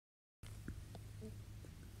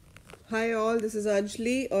Hi all, this is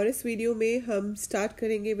Anjali और इस video में हम स्टार्ट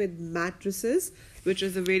करेंगे with matrices which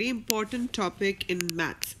is a very important topic in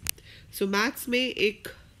maths. So maths में एक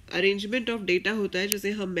अरेंजमेंट ऑफ डेटा होता है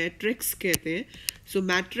जिसे हम मैट्रिक्स कहते हैं. सो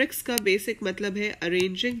मैट्रिक्स का बेसिक मतलब है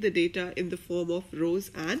arranging the data in the form of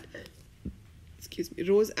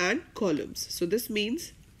rows and columns. So this means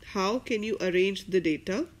how can you arrange the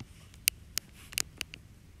data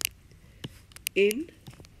in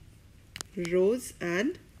rows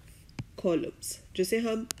and columns, जिसे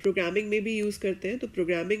हम प्रोग्रामिंग में भी यूज़ करते हैं. तो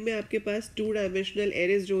प्रोग्रामिंग में आपके पास 2 डायमेंशनल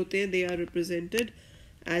एरेज जो होते हैं they are represented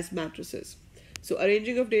as matrices. So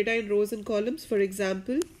arranging of data in rose and columns. For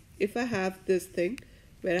example, if I have this thing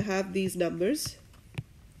where I have these numbers,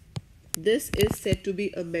 this is set to be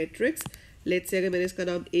a matrix. Let's say अगर मैंने इसका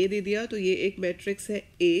नाम ए दे दिया तो ये एक matrix है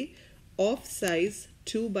ए of size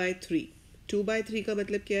 2/3. 2/3 का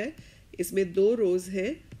मतलब क्या है? इसमें 2 रोज है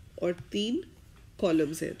और 3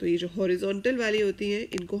 कॉलम्स हैं. तो ये जो हॉरिजॉन्टल वाली होती हैं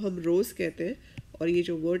इनको हम रोज कहते हैं और ये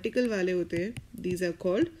जो वर्टिकल वाले होते हैं these are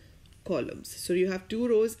called columns. So you have 2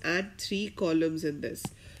 rose and 3 columns in this.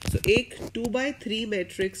 सो एक 2/3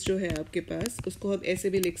 मैट्रिक्स जो है आपके पास उसको हम ऐसे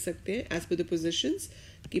भी लिख सकते हैं एज पर द पोजिशंस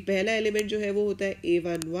कि पहला एलिमेंट जो है वो होता है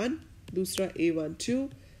A11, दूसरा A12,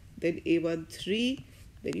 then A13,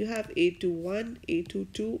 then you have A21,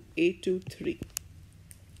 A22, A23.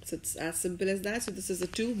 So it's as simple as that. So this is a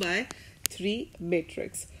 2/3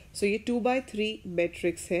 matrix. So ये 2/3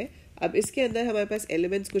 matrix है. अब इसके अंदर हमारे पास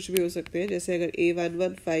elements कुछ भी हो सकते हैं, जैसे अगर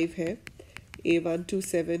A11 5 है, A12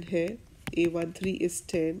 7 है, A13 is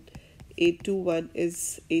 10, A21 is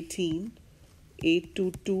 18,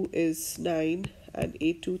 A22 is 9 and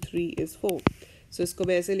A23 is 4. So इसको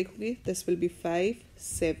मैं ऐसे लिखूंगी. This will be 5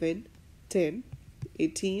 7 10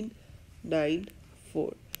 18 9 4.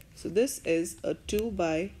 So this is a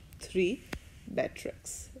 2/3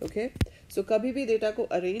 matrix. Okay. So कभी भी डेटा को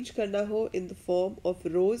अरेंज करना हो in the form of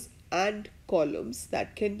rows and columns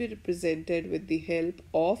that can be represented with the help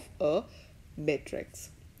of a matrix.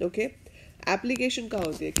 Okay. Application कहाँ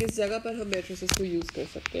होती है, किस जगह पर हम मैट्रिसेस को यूज़ कर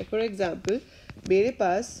सकते हैं. फॉर एग्जाम्पल मेरे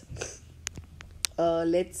पास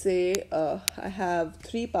let's say I have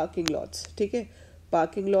 3 parking lots. ठीक है.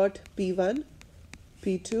 Parking lot P1,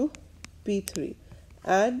 P2, P3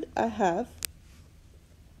 and I have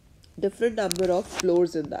different number of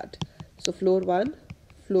floors in that. So floor 1,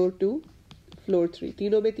 floor 2, floor 3,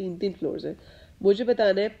 तीनों में 3-3 floors हैं. मुझे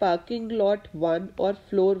बताना है पार्किंग लॉट 1 और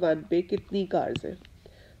फ्लोर 1 पे कितनी कार्स हैं.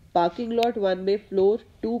 पार्किंग लॉट 1 में फ्लोर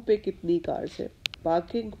 2 पे कितनी कार्स हैं.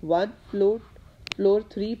 पार्किंग 1 फ्लोर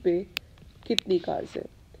 3 पे कितनी कार्स हैं.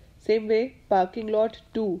 Same way parking lot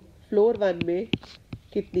 2 floor 1 में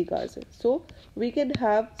कितनी कार्स हैं. So we can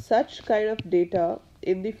have such kind of data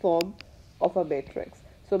in the form of a matrix.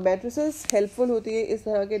 So matrices helpful होती है इस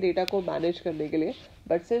तरह के डेटा को मैनेज करने के लिए.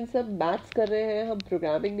 बट सिंस हम मैथ्स कर रहे हैं, हम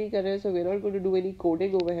प्रोग्रामिंग नहीं कर रहे हैं, so we are not going to do any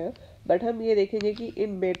coding over here. But हम ये देखेंगे कि इन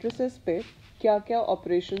मैट्रिसेस पे क्या क्या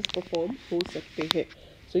ऑपरेशंस परफॉर्म हो सकते हैं.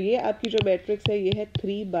 सो ये आपकी जो मैट्रिक्स है ये है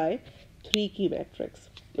 3/3 की मैट्रिक्स.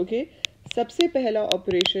 ओके. सबसे पहला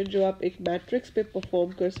ऑपरेशन जो आप एक मैट्रिक्स पे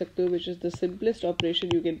परफॉर्म कर सकते हो, which is the simplest operation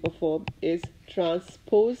you can perform, is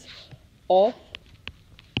transpose of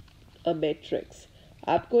a matrix.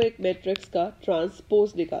 आपको एक मैट्रिक्स का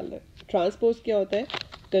ट्रांसपोज निकालना है. ट्रांसपोज क्या होता है?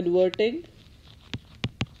 Converting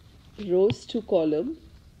rose two column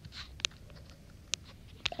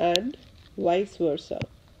and vice versa.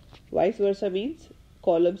 Vice versa means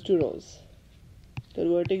columns two rows.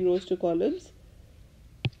 Converting rose two columns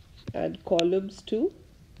and columns two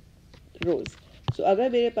rows. सो अगर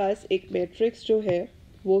मेरे पास एक मैट्रिक्स जो है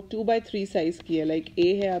वो 2/3 साइज की है, लाइक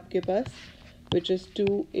ए है आपके पास which is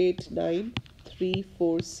 2 8 9 3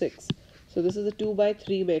 4 6. So this is a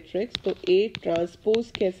 2/3 matrix. तो ए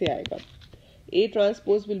ट्रांसपोज कैसे आएगा? A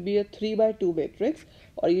transpose will be a 3/2 matrix.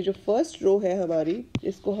 और ये जो फर्स्ट रो है हमारी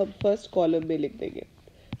इसको हम फर्स्ट कॉलम में लिख देंगे,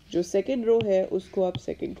 जो सेकेंड रो है उसको आप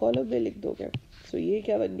सेकेंड कॉलम में लिख दोगे. सो ये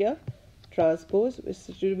क्या बन गया? Transpose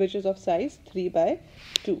which is of size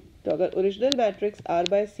 3/2. तो अगर ओरिजिनल मैट्रिक्स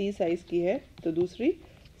R/C साइज की है तो दूसरी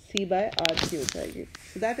C/R की हो जाएगी.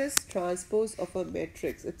 So that is transpose of a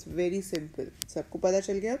matrix. It's very simple. सबको पता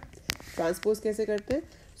चल गया ट्रांसपोज कैसे करते हैं.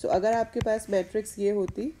 सो अगर आपके पास मैट्रिक्स ये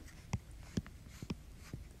होती,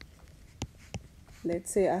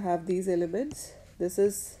 let's say I have these elements. This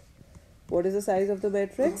is, what is the size of the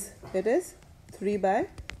matrix? It is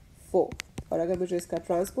 3/4. और अगर मुझे इसका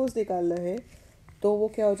ट्रांसपोज निकालना है तो वो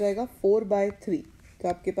क्या हो जाएगा? 4/3. तो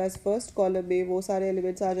आपके पास फर्स्ट कॉलम में वो सारे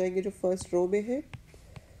एलिमेंट्स आ जाएंगे जो फर्स्ट रो में है,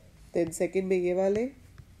 देन सेकंड में ये वाले,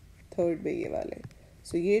 थर्ड में ये वाले.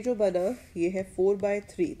 सो ये जो बना ये है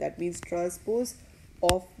 4/3. That means transpose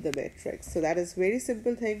of the matrix. So that is very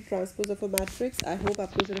simple thing, transpose of a matrix. I hope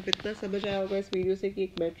आपको सिर्फ इतना समझ आया होगा इस वीडियो से कि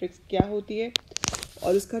एक मैट्रिक्स क्या होती है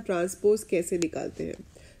और उसका ट्रांसपोज कैसे निकालते हैं.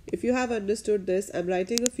 If you have understood this, I'm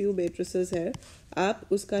writing a few matrices here. आप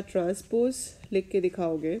उसका ट्रांसपोज लिख के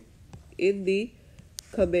दिखाओगे in the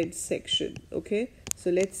comment section. Okay, so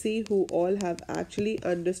let's see who all have actually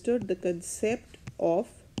understood the concept of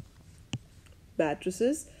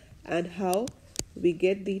matrices and how we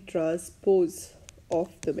get the transpose of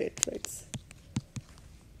the matrix.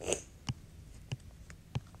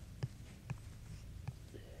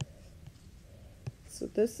 So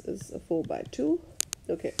this is a 4x2.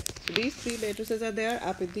 Okay, so these three matrices are there.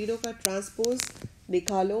 आप इन तीनों का transpose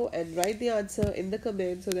निकालो and write the answer in the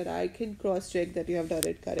comment so that I can cross check that you have done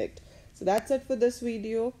it correct. So that's it for this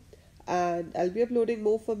video, and I'll be uploading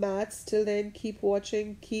more for maths. Till then, keep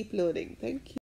watching, keep learning. Thank you.